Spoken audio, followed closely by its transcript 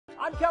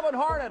I'm Kevin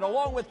Harnett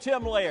along with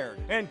Tim Laird.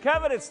 And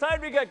Kevin, it's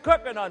time to get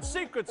cooking on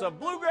Secrets of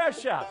Bluegrass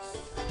Chefs.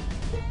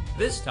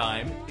 This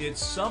time,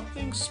 it's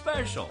something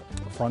special.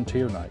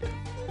 Frontier night.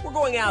 We're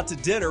going out to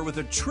dinner with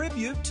a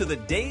tribute to the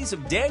days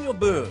of Daniel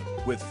Boone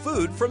with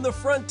food from the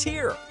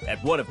frontier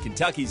at one of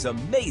Kentucky's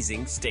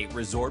amazing state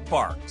resort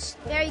parks.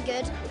 Very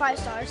good, 5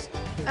 stars.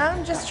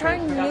 I'm just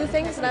trying new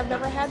things that I've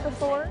never had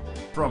before.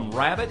 From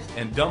rabbit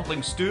and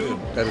dumpling stew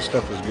That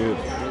stuff is good.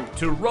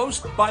 to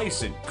roast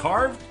bison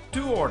carved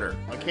to order.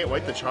 I can't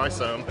wait to try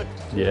some.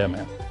 Yeah,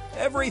 man.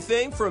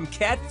 Everything from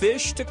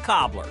catfish to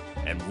cobbler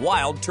and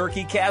wild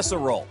turkey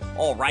casserole.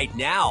 All right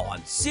now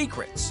on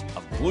Secrets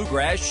of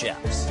Bluegrass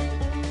Chefs.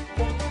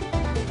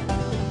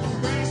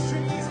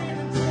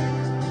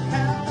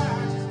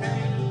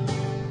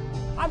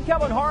 I'm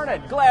Kevin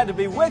Harnett, glad to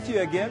be with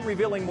you again,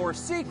 revealing more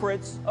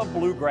secrets of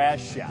Bluegrass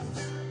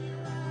Chefs.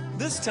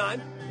 This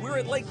time, we're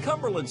at Lake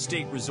Cumberland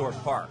State Resort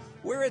Park,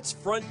 where it's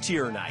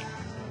Frontier Night.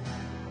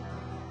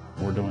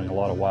 We're doing a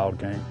lot of wild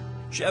game.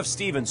 Chef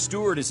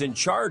Stewart is in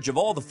charge of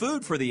all the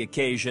food for the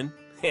occasion,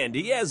 and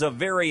he has a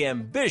very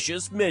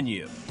ambitious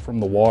menu. From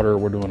the water,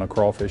 we're doing a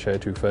crawfish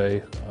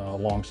etouffee.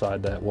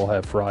 Alongside that, we'll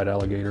have fried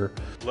alligator,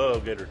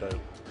 Love gator tail.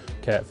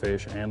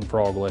 catfish, and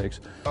frog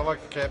legs. I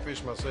like the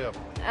catfish myself.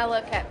 I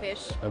love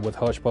catfish. With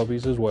hush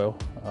puppies as well,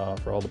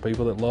 for all the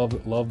people that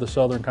love the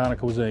southern kind of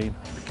cuisine.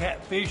 The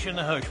catfish and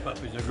the hush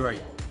puppies are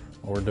great.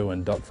 We're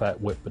doing duck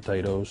fat whipped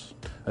potatoes,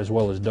 as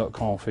well as duck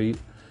confit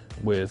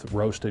with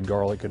roasted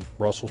garlic and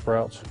Brussels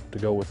sprouts to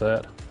go with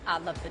that. I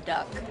love the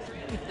duck.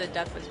 The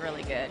duck was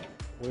really good.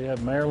 We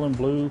have Maryland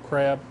blue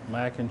crab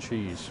mac and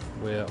cheese.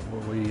 We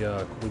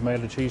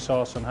made a cheese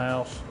sauce in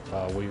house.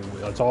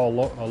 It's all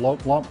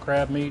lump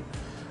crab meat,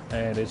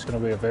 and it's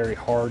going to be a very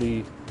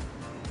hearty,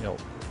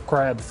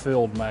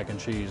 crab-filled mac and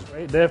cheese.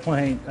 It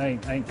definitely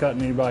ain't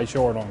cutting anybody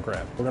short on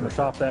crab. We're going to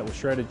top that with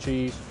shredded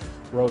cheese,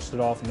 roast it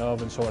off in the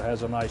oven so it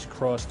has a nice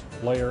crust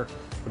layer,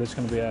 but it's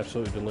going to be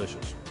absolutely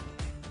delicious.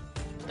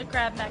 The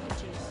crab mac and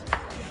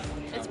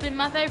cheese. It's been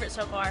my favorite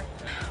so far.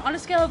 On a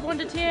scale of 1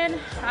 to 10,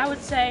 I would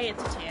say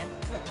it's a 10.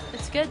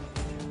 It's good.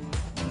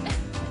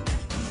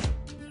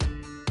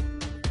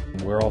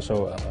 We're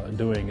also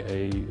doing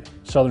a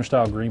southern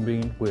style green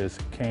bean with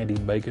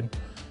candied bacon.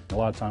 A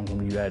lot of times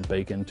when you add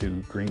bacon to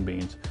green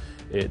beans,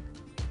 it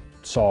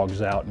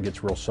sogs out and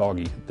gets real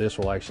soggy. This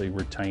will actually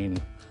retain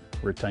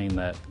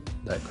that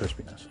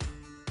crispiness.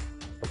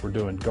 We're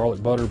doing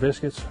garlic butter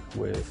biscuits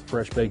with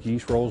fresh baked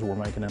yeast rolls we're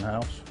making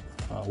in-house.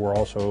 We're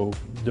also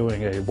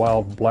doing a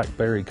wild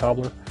blackberry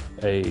cobbler,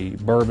 a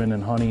bourbon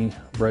and honey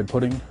bread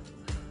pudding,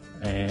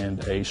 and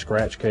a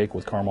scratch cake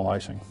with caramel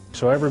icing.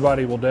 So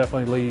everybody will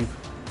definitely leave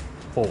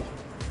full.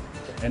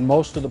 And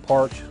most of the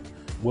parks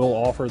will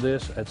offer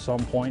this at some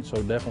point, so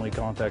definitely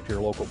contact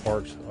your local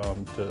parks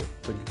to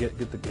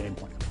get the game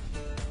plan.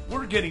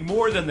 We're getting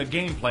more than the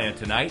game plan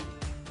tonight.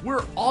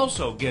 We're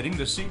also getting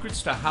the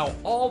secrets to how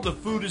all the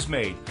food is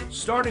made,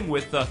 starting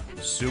with the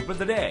soup of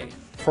the day.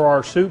 For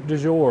our soup du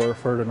jour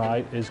for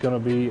tonight is going to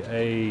be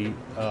a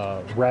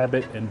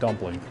rabbit and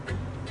dumpling.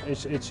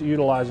 It's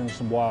utilizing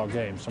some wild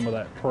game, some of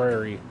that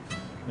prairie,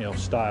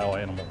 style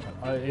animal.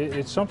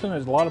 It's something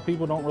that a lot of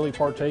people don't really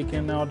partake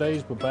in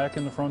nowadays, but back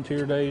in the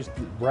frontier days,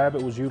 the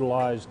rabbit was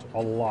utilized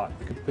a lot.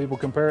 People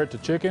compare it to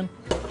chicken.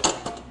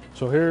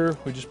 So here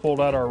we just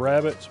pulled out our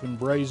rabbit. It's been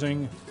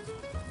braising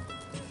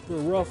for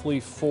roughly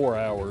 4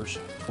 hours.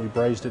 We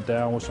braised it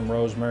down with some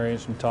rosemary and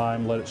some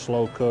thyme, let it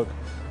slow cook.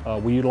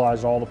 We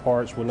utilized all the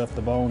parts. We left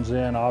the bones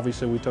in.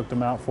 Obviously, we took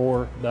them out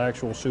for the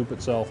actual soup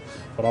itself,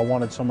 but I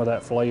wanted some of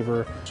that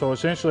flavor. So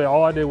essentially,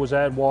 all I did was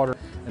add water,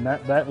 and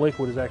that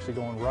liquid is actually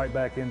going right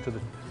back into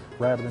the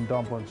rabbit and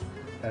dumplings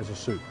as a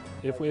soup.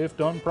 If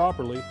done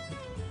properly,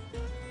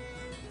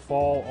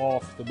 fall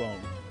off the bone.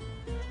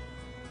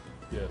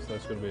 Yes,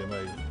 that's going to be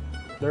amazing.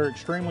 They're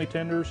extremely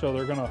tender, so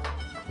they're going to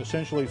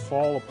essentially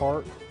fall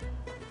apart,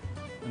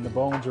 and the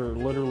bones are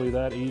literally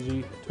that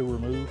easy to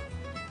remove.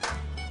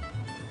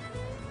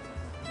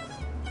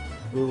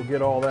 We will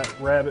get all that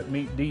rabbit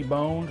meat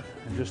deboned,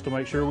 and just to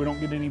make sure we don't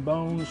get any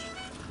bones,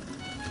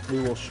 we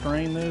will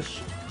strain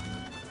this.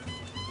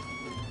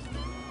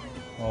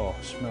 Oh,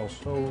 it smells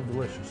so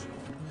delicious.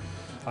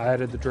 I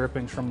added the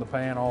drippings from the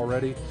pan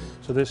already,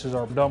 so this is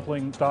our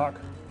dumpling stock.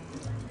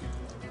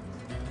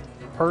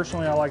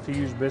 Personally, I like to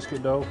use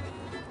biscuit dough.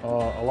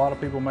 A lot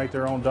of people make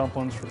their own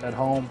dumplings at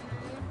home,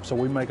 so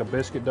we make a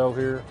biscuit dough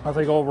here. I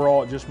think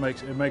overall it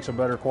makes a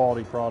better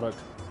quality product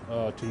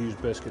to use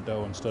biscuit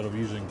dough instead of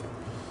using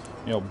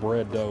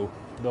bread dough.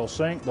 They'll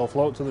sink, they'll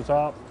float to the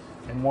top,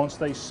 and once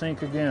they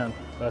sink again,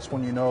 that's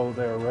when you know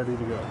they're ready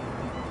to go.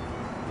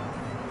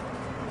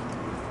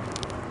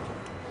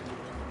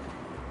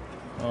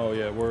 Oh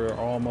yeah, we're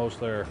almost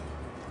there.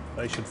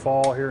 They should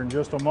fall here in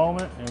just a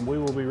moment, and we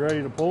will be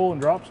ready to pull and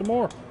drop some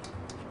more.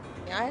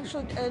 I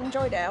actually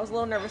enjoyed it. I was a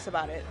little nervous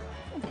about it.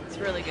 It's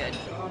really good.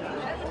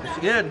 It's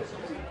good.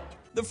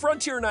 The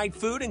Frontier Night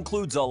food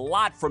includes a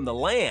lot from the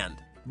land,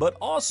 but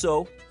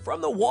also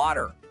from the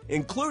water,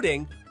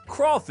 including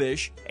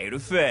crawfish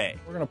etouffee.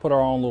 We're going to put our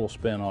own little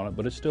spin on it,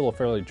 but it's still a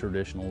fairly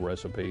traditional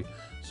recipe.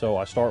 So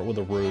I start with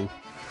a roux.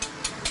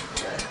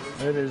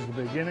 It is the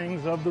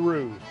beginnings of the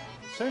roux.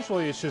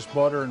 Essentially, it's just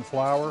butter and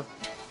flour.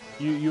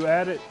 You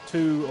add it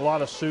to a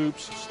lot of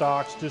soups,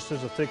 stocks, just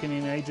as a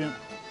thickening agent.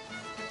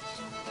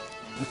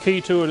 The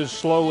key to it is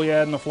slowly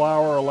adding the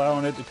flour,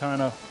 allowing it to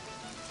kind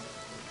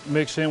of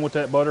mix in with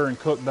that butter and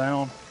cook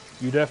down.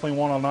 You definitely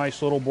want a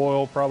nice little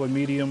boil, probably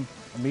medium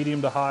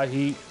to high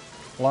heat,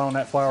 allowing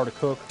that flour to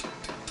cook.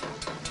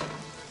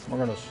 We're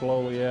going to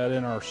slowly add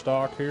in our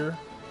stock here.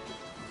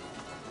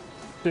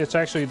 It's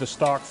actually the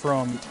stock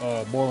from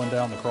boiling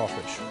down the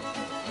crawfish.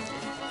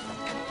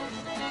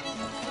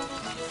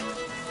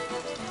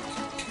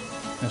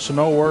 And so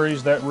no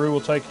worries, that roux will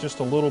take just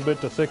a little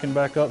bit to thicken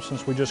back up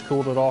since we just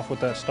cooled it off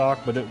with that stock,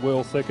 but it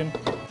will thicken.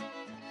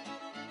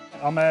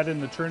 I'm adding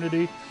the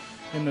Trinity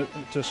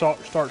to start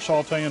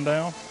sauteing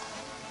down.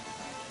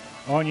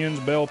 Onions,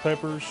 bell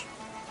peppers.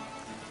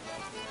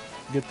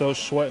 Get those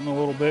sweating a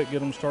little bit, get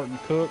them starting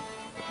to cook.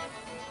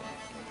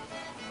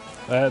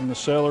 Adding the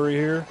celery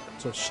here.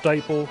 It's a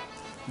staple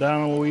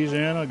down in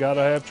Louisiana, gotta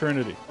have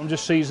Trinity. I'm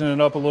just seasoning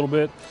it up a little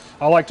bit.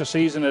 I like to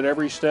season at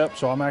every step,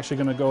 so I'm actually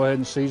gonna go ahead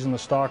and season the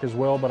stock as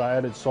well, but I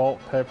added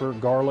salt, pepper,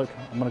 garlic.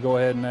 I'm gonna go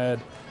ahead and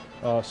add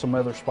some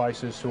other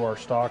spices to our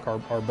stock,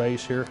 our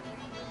base here.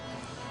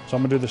 So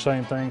I'm gonna do the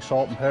same thing,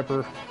 salt and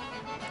pepper.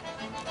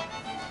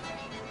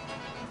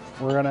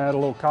 We're gonna add a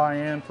little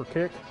cayenne for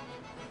kick,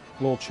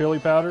 a little chili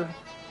powder,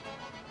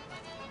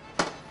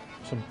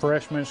 some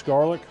fresh minced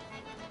garlic,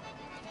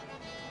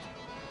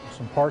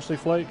 some parsley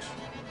flakes,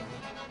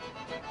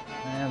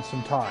 and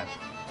some thyme.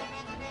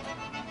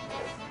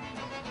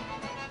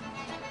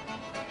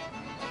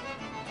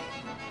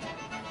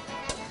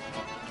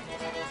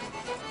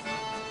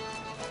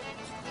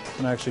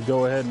 And actually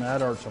go ahead and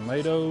add our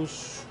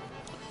tomatoes.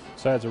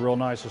 This adds a real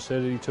nice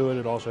acidity to it.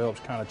 It also helps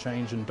kind of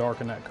change and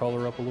darken that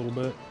color up a little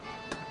bit.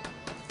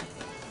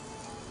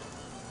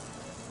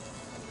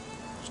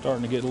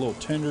 Starting to get a little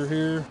tender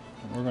here.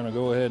 We're going to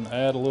go ahead and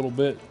add a little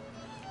bit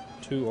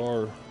to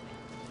our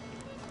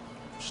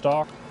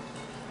stock.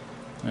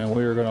 And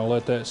we are going to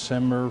let that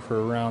simmer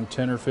for around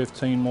 10 or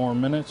 15 more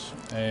minutes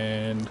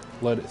and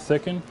let it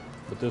thicken.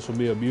 But this will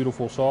be a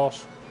beautiful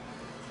sauce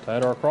to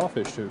add our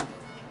crawfish to.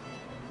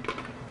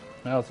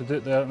 Now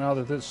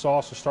that this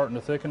sauce is starting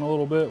to thicken a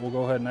little bit, we'll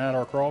go ahead and add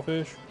our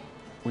crawfish.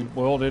 We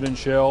boiled it in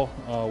shell.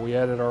 We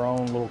added our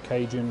own little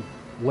Cajun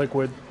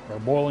liquid, or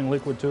boiling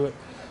liquid to it.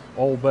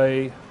 Old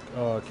Bay,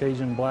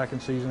 Cajun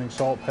blackened seasoning,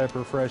 salt,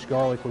 pepper, fresh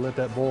garlic. We let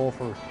that boil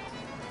for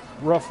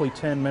roughly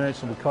 10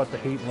 minutes, and we cut the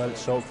heat and let it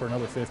soak for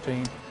another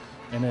 15.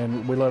 And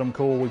then we let them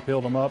cool, we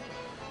peeled them up.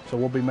 So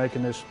we'll be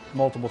making this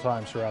multiple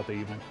times throughout the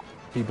evening.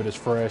 Keep it as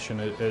fresh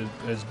and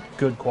as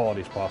good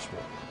quality as possible.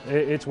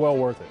 It's well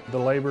worth it. The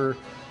labor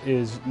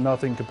is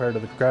nothing compared to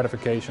the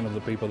gratification of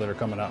the people that are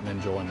coming out and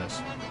enjoying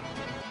this.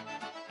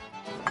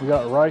 We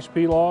got rice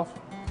pilaf,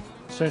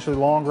 essentially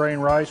long grain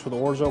rice with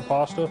orzo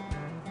pasta.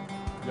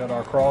 We got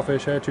our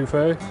crawfish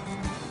etouffee.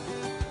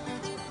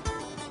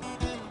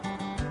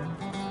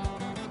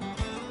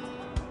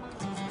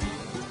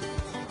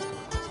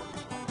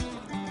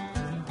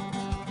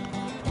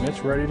 And it's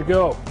ready to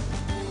go.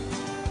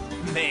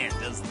 Man,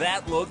 does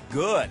that look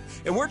good.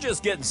 And we're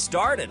just getting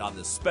started on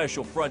this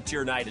special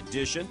Frontier Night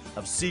edition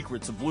of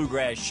Secrets of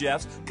Bluegrass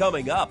Chefs.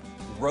 Coming up,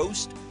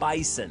 roast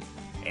bison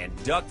and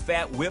duck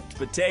fat whipped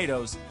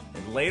potatoes.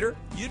 And later,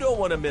 you don't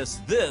want to miss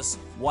this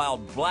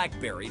wild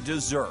blackberry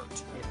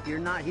dessert. If you're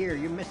not here,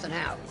 you're missing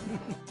out.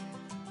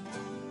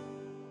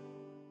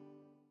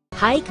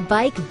 Hike,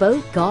 bike,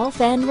 boat,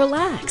 golf, and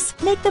relax.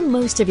 Make the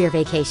most of your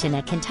vacation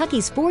at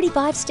Kentucky's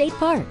 45 state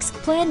parks.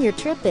 Plan your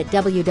trip at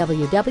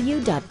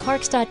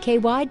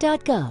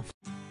www.parks.ky.gov.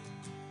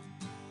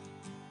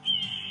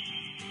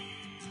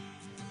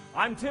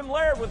 I'm Tim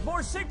Laird with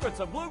more Secrets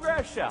of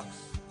Bluegrass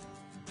Chefs.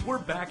 We're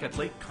back at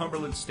Lake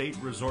Cumberland State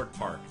Resort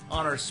Park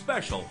on our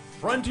special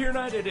Frontier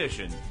Night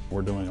edition.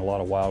 We're doing a lot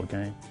of wild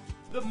game.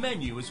 The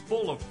menu is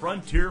full of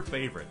Frontier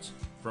favorites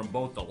from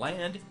both the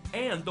land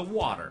and the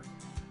water.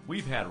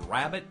 We've had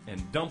rabbit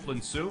and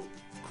dumpling soup,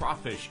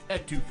 crawfish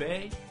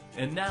etouffee,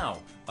 and now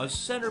a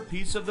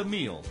centerpiece of the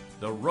meal,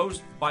 the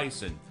roast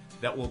bison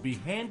that will be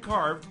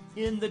hand-carved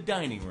in the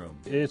dining room.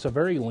 It's a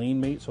very lean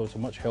meat, so it's a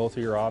much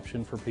healthier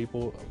option for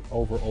people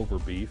over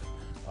beef.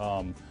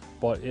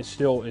 But it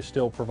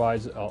still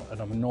provides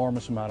an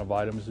enormous amount of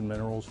vitamins and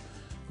minerals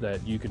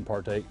that you can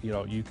partake,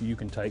 you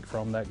can take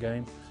from that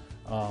game.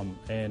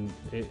 And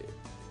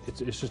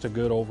it's just a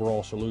good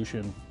overall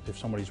solution if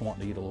somebody's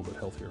wanting to eat a little bit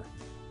healthier.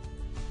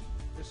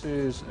 This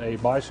is a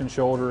bison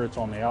shoulder. It's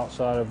on the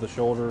outside of the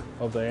shoulder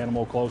of the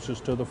animal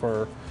closest to the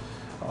fur.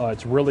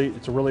 It's a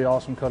really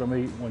awesome cut of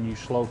meat when you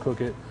slow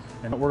cook it.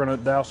 And we're gonna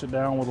douse it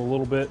down with a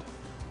little bit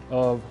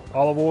of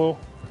olive oil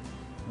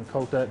and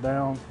coat that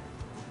down.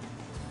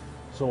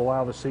 So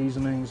allow the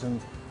seasonings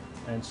and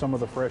some of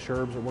the fresh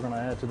herbs that we're gonna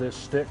add to this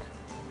stick.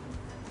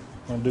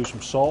 I'm gonna do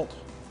some salt.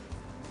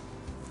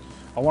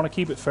 I wanna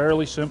keep it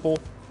fairly simple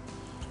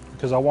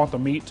because I want the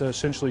meat to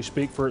essentially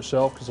speak for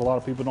itself, because a lot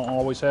of people don't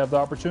always have the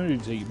opportunity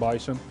to eat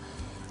bison.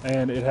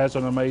 And it has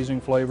an amazing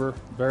flavor,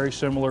 very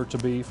similar to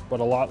beef, but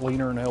a lot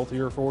leaner and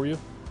healthier for you.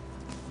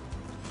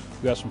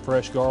 We got some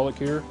fresh garlic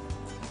here.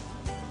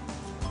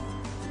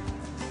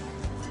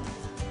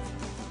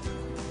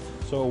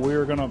 So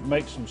we're gonna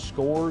make some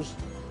scores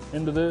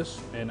into this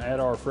and add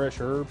our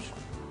fresh herbs.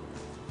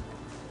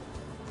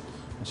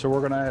 And so we're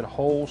gonna add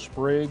whole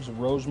sprigs of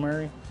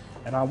rosemary.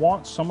 And I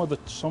want some of the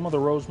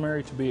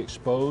rosemary to be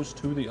exposed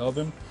to the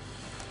oven.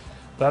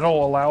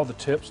 That'll allow the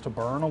tips to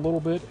burn a little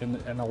bit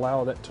and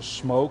allow that to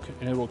smoke,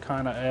 and it will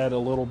kind of add a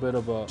little bit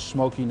of a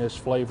smokiness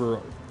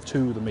flavor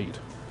to the meat.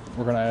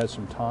 We're going to add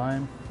some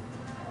thyme,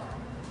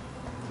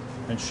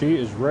 and she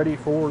is ready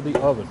for the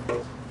oven.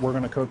 We're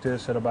going to cook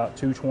this at about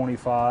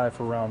 225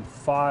 for around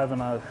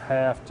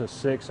 5.5 to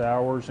 6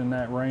 hours, in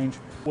that range.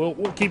 We'll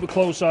keep a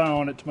close eye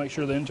on it to make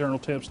sure the internal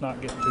temp's not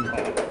getting too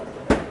hot.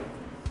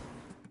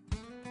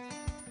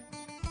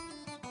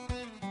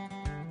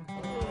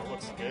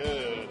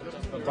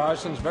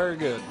 Bison's very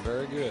good,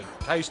 very good.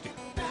 Tasty.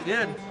 It's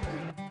good.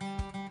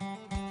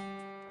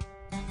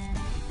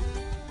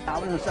 I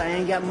wouldn't say I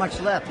ain't got much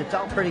left. It's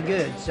all pretty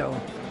good. So,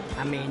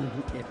 I mean,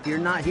 if you're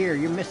not here,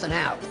 you're missing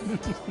out.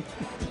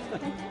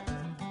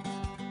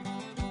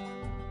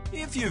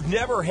 If you've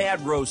never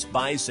had roast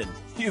bison,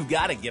 you've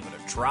got to give it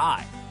a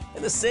try.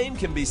 And the same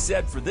can be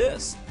said for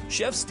this: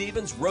 Chef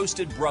Stephen's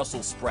roasted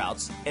Brussels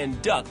sprouts and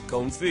duck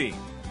confit.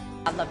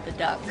 I love the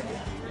duck.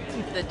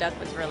 The duck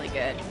was really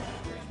good.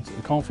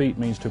 Confit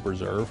means to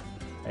preserve,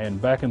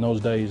 and back in those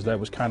days that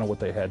was kind of what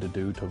they had to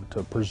do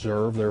to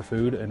preserve their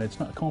food. And it's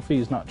not, confit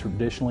is not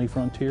traditionally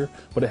frontier,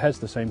 but it has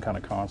the same kind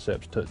of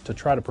concepts to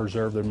try to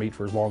preserve their meat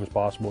for as long as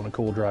possible in a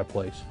cool, dry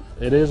place.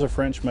 It is a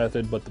French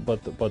method, but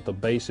the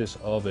basis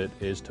of it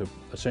is to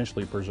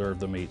essentially preserve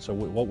the meat. So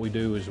what we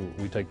do is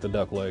we take the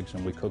duck legs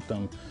and we cook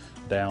them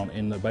down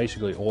in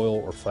basically oil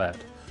or fat.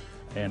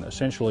 And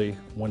essentially,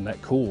 when that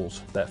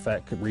cools, that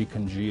fat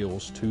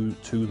recongeals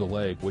to the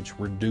leg, which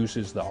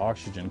reduces the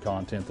oxygen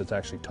content that's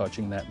actually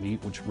touching that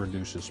meat, which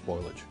reduces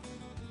spoilage.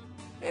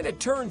 And it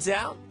turns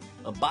out,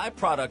 a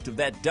byproduct of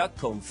that duck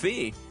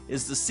confit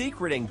is the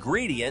secret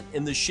ingredient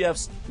in the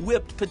chef's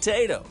whipped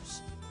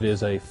potatoes. It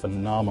is a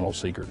phenomenal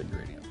secret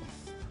ingredient.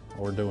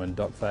 We're doing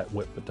duck fat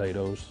whipped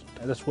potatoes.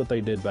 That's what they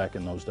did back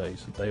in those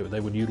days. They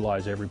would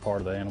utilize every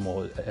part of the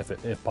animal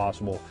if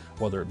possible,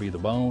 whether it be the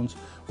bones,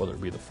 whether it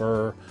be the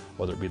fur,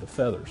 whether it be the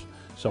feathers.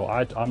 So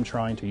I'm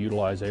trying to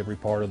utilize every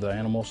part of the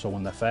animal. So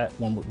when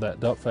that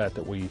duck fat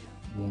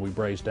when we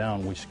braised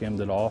down, we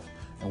skimmed it off,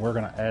 and we're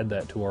going to add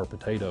that to our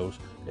potatoes.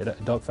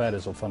 Duck fat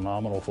is a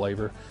phenomenal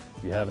flavor.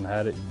 If you haven't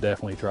had it,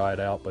 definitely try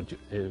it out. But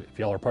if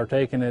y'all are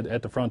partaking it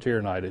at the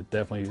Frontier Night, it's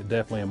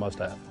definitely a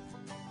must-have.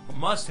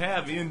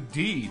 Must-have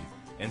indeed.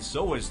 And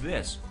so is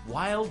this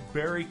wild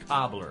berry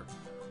cobbler.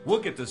 We'll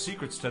get the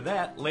secrets to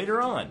that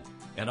later on.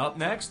 And up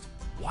next,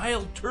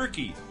 wild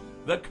turkey,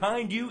 the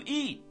kind you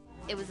eat.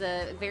 It was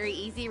a very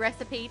easy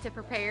recipe to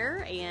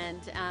prepare,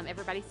 and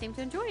everybody seemed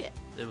to enjoy it.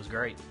 It was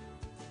great.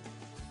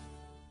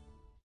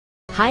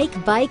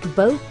 Hike, bike,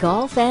 boat,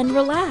 golf, and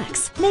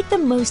relax. Make the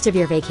most of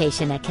your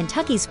vacation at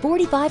Kentucky's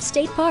 45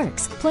 state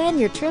parks. Plan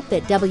your trip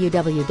at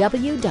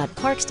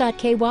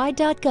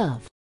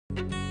www.parks.ky.gov.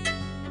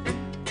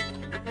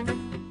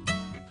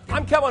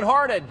 I'm Kellen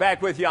Harnett,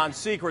 back with you on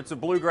Secrets of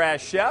Bluegrass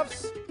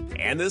Chefs.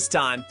 And this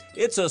time,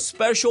 it's a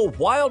special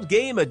wild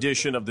game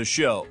edition of the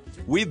show.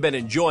 We've been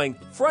enjoying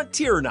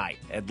Frontier Night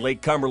at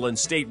Lake Cumberland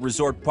State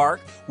Resort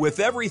Park with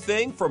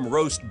everything from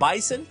roast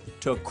bison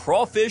to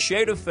crawfish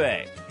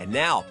etouffee. And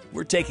now,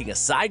 we're taking a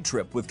side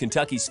trip with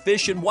Kentucky's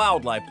Fish and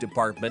Wildlife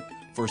Department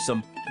for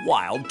some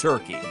wild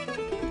turkey.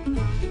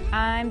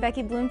 I'm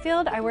Becky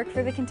Bloomfield. I work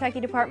for the Kentucky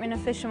Department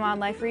of Fish and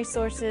Wildlife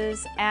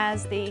Resources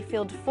as the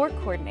Field to Fork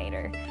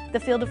Coordinator. The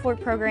Field to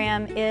Fork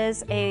program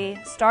is a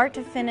start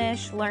to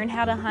finish, learn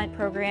how to hunt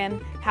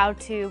program, how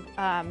to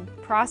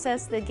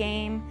process the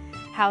game,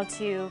 how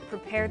to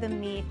prepare the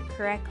meat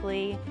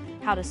correctly,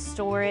 how to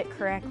store it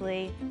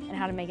correctly, and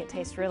how to make it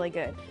taste really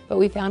good. But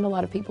we found a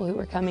lot of people who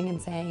were coming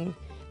and saying,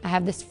 I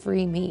have this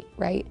free meat,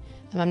 right?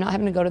 I'm not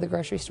having to go to the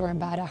grocery store and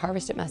buy it. I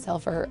harvest it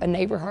myself, or a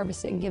neighbor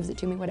harvests it and gives it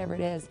to me, whatever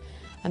it is.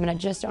 I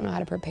just don't know how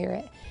to prepare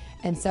it.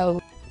 And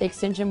so the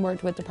Extension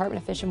worked with Department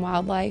of Fish and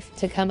Wildlife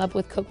to come up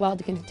with Cook Wild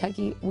to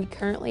Kentucky. We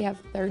currently have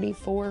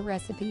 34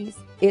 recipes.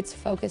 It's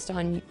focused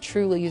on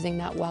truly using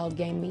that wild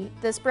game meat.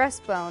 This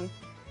breastbone,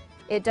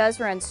 it does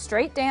run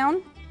straight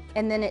down,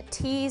 and then it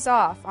tees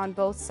off on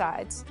both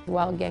sides.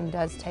 Wild game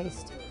does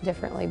taste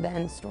differently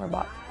than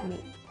store-bought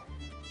meat.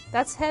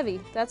 That's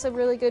heavy. That's a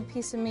really good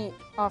piece of meat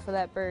off of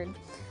that bird.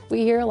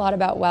 We hear a lot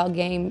about wild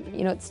game.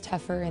 You know, it's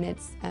tougher and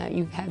it's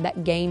you have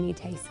that gamey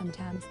taste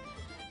sometimes.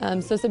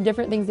 So some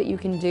different things that you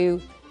can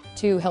do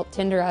to help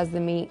tenderize the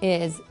meat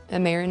is a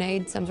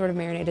marinade. Some sort of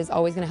marinade is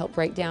always going to help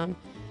break down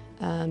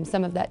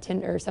some of that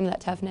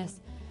toughness.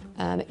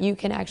 You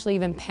can actually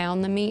even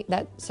pound the meat.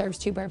 That serves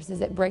two purposes.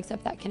 It breaks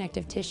up that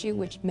connective tissue,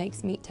 which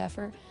makes meat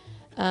tougher.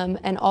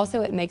 And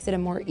also it makes it a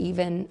more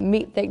even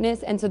meat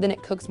thickness, and so then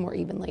it cooks more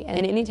evenly.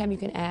 And anytime you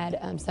can add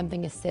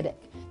something acidic,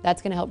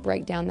 that's going to help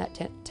break down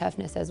that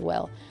toughness as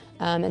well.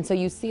 And so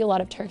you see a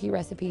lot of turkey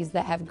recipes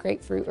that have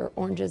grapefruit or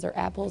oranges or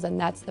apples, and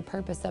that's the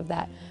purpose of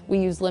that. We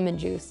use lemon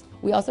juice.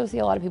 We also see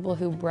a lot of people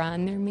who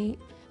brine their meat,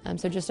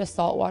 so just a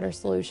saltwater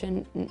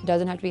solution,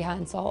 doesn't have to be high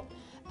in salt.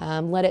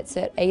 Let it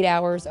sit 8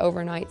 hours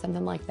overnight,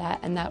 something like that,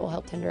 and that will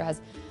help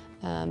tenderize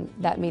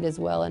that meat as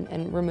well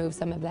and remove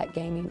some of that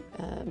gamey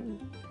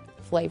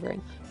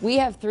flavoring. We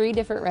have 3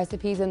 different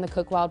recipes in the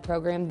Cook Wild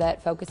program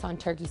that focus on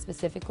turkey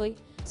specifically.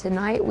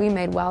 Tonight we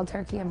made wild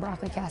turkey and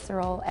broccoli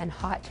casserole and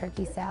hot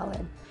turkey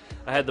salad.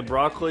 I had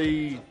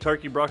the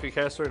turkey broccoli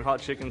casserole and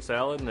hot chicken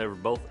salad, and they were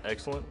both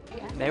excellent.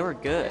 They were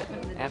good,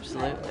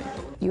 absolutely.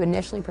 You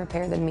initially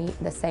prepare the meat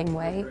the same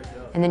way,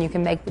 and then you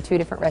can make the 2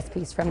 different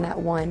recipes from that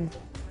one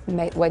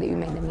way that you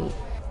made the meat.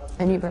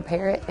 And you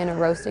prepare it in a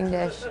roasting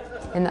dish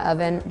in the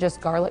oven,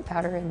 just garlic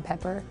powder and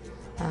pepper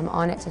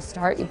on it to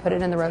start. You put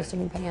it in the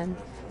roasting pan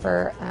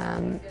for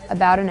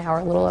about an hour,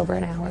 a little over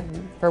an hour.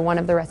 For one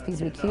of the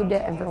recipes we cubed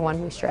it, and for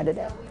one we shredded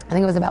it. I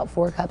think it was about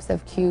 4 cups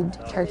of cubed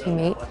turkey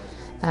meat.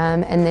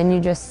 And then you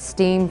just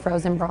steam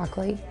frozen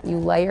broccoli. You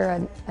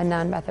layer a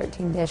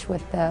 9x13 dish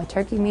with the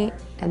turkey meat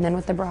and then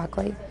with the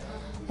broccoli.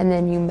 And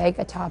then you make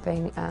a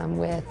topping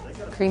with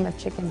cream of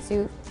chicken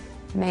soup,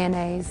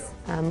 mayonnaise,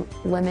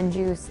 lemon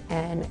juice,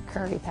 and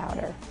curry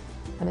powder.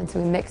 And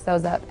so we mixed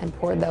those up and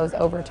poured those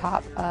over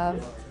top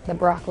of the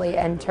broccoli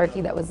and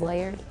turkey that was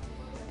layered.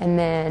 And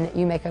then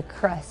you make a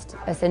crust,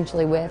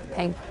 essentially with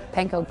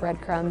panko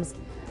breadcrumbs,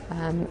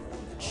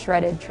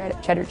 shredded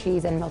cheddar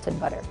cheese, and melted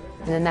butter.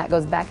 And then that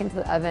goes back into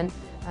the oven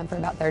for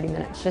about 30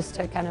 minutes, just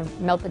to kind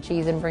of melt the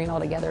cheese and bring it all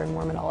together and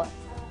warm it all up.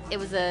 It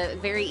was a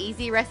very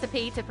easy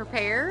recipe to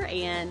prepare,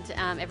 and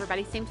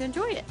everybody seemed to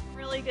enjoy it.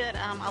 Really good.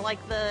 I like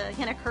the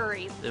henna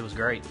curry. It was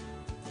great.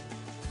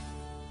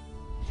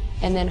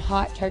 And then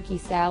hot turkey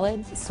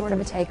salad, sort of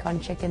a take on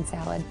chicken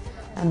salad,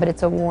 but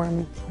it's a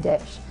warm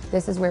dish.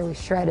 This is where we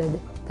shredded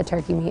the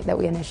turkey meat that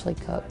we initially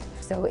cooked.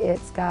 So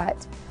it's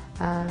got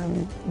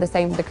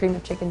the cream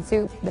of chicken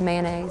soup, the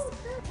mayonnaise,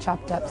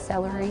 chopped up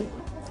celery,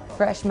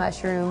 fresh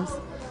mushrooms,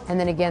 and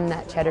then again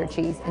that cheddar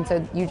cheese. And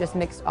so you just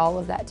mixed all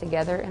of that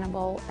together in a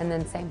bowl, and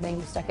then same thing,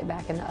 you stuck it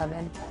back in the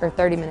oven for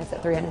 30 minutes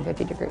at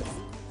 350 degrees.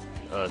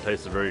 It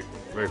tasted very,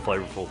 very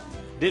flavorful.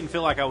 Didn't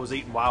feel like I was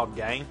eating wild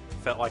game.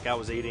 Felt like I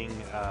was eating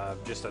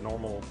just a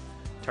normal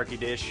turkey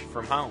dish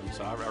from home,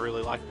 so I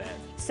really like that.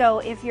 So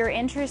if you're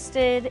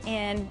interested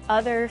in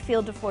other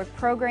Field to Fork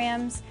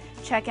programs,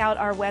 check out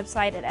our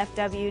website at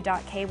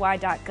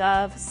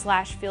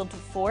fw.ky.gov/field to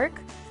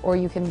fork. Or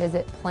you can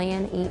visit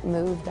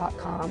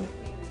planeatmove.com,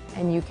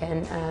 and you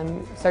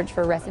can search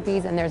for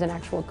recipes, and there's an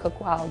actual Cook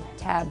Wild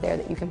tab there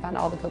that you can find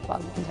all the Cook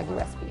Wild Kentucky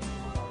recipes.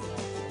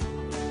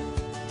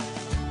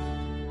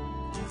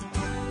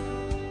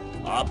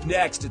 Up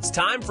next, it's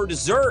time for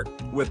dessert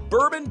with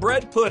bourbon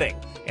bread pudding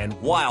and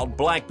wild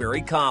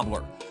blackberry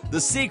cobbler.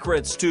 The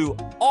secrets to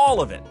all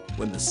of it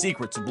when the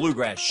Secrets of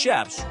Bluegrass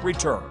Chefs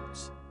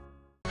returns.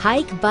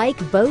 Hike,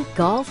 bike, boat,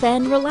 golf,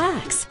 and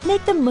relax.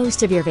 Make the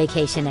most of your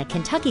vacation at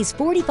Kentucky's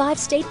 45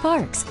 state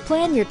parks.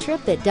 Plan your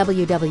trip at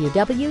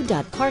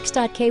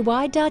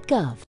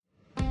www.parks.ky.gov.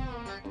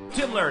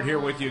 Tim Laird here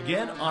with you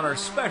again on our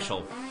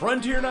special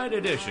Frontier Night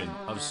edition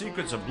of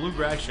Secrets of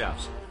Bluegrass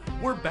Chefs.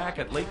 We're back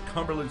at Lake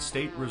Cumberland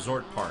State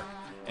Resort Park,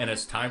 and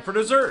it's time for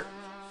dessert.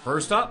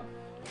 First up,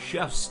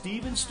 Chef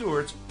Stephen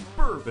Stewart's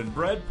bourbon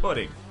bread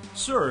pudding,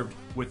 served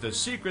with the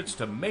secrets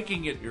to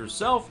making it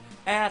yourself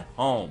at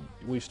home.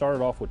 We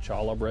started off with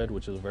challah bread,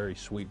 which is a very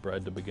sweet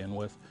bread to begin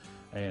with,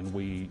 and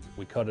we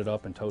cut it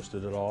up and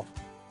toasted it off.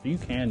 You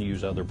can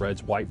use other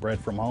breads, white bread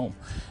from home.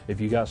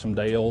 If you got some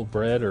day-old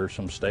bread or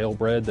some stale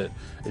bread that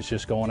is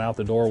just going out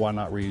the door, why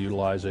not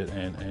reutilize it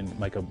and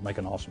make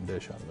an awesome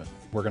dish out of it.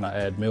 We're gonna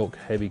add milk,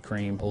 heavy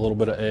cream, a little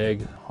bit of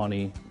egg,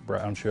 honey,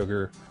 brown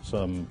sugar,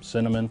 some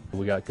cinnamon.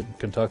 We got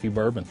Kentucky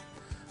bourbon.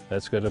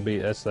 That's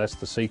the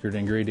secret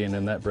ingredient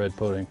in that bread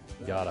pudding.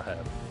 You gotta have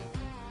it.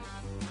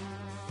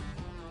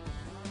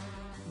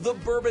 The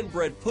bourbon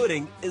bread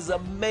pudding is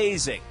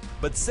amazing,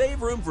 but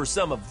save room for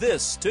some of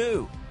this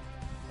too.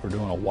 We're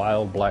doing a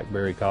wild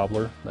blackberry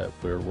cobbler that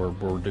we're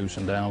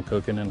reducing down,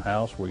 cooking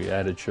in-house. We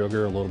added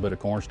sugar, a little bit of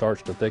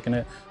cornstarch to thicken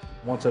it.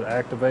 Once it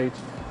activates,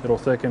 it'll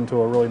thicken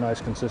to a really nice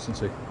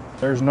consistency.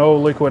 There's no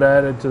liquid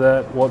added to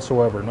that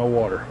whatsoever, no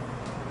water.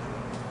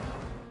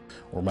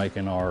 We're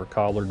making our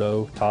cobbler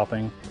dough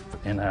topping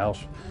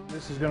in-house.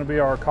 This is going to be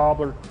our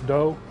cobbler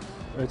dough.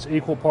 It's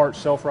equal parts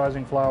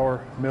self-rising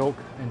flour, milk,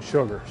 and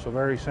sugar. So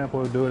very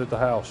simple to do it at the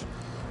house.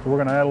 So we're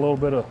going to add a little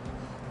bit of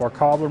our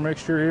cobbler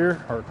mixture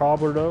here, our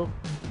cobbler dough.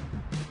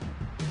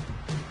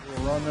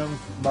 We'll run them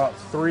about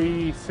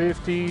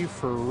 350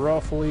 for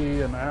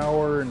roughly an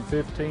hour and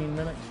 15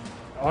 minutes.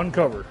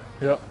 Uncovered,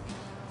 yep.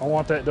 I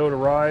want that dough to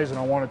rise, and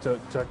I want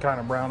it to kind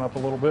of brown up a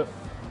little bit.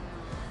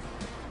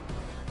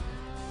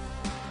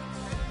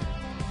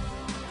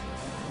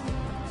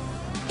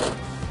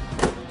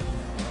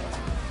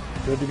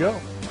 Good to go.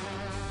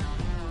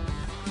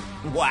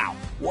 Wow,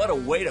 What a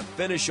way to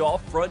finish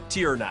off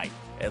Frontier Night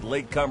at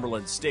Lake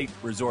Cumberland State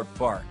Resort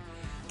Park.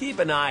 Keep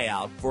an eye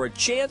out for a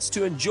chance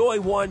to enjoy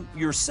one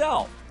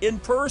yourself in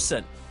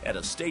person at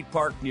a state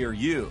park near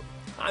you.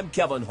 I'm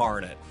Kevin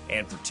Harnett,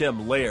 and for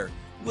Tim Laird,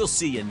 we'll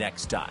see you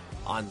next time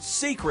on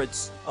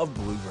Secrets of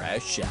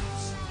Bluegrass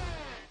Chefs.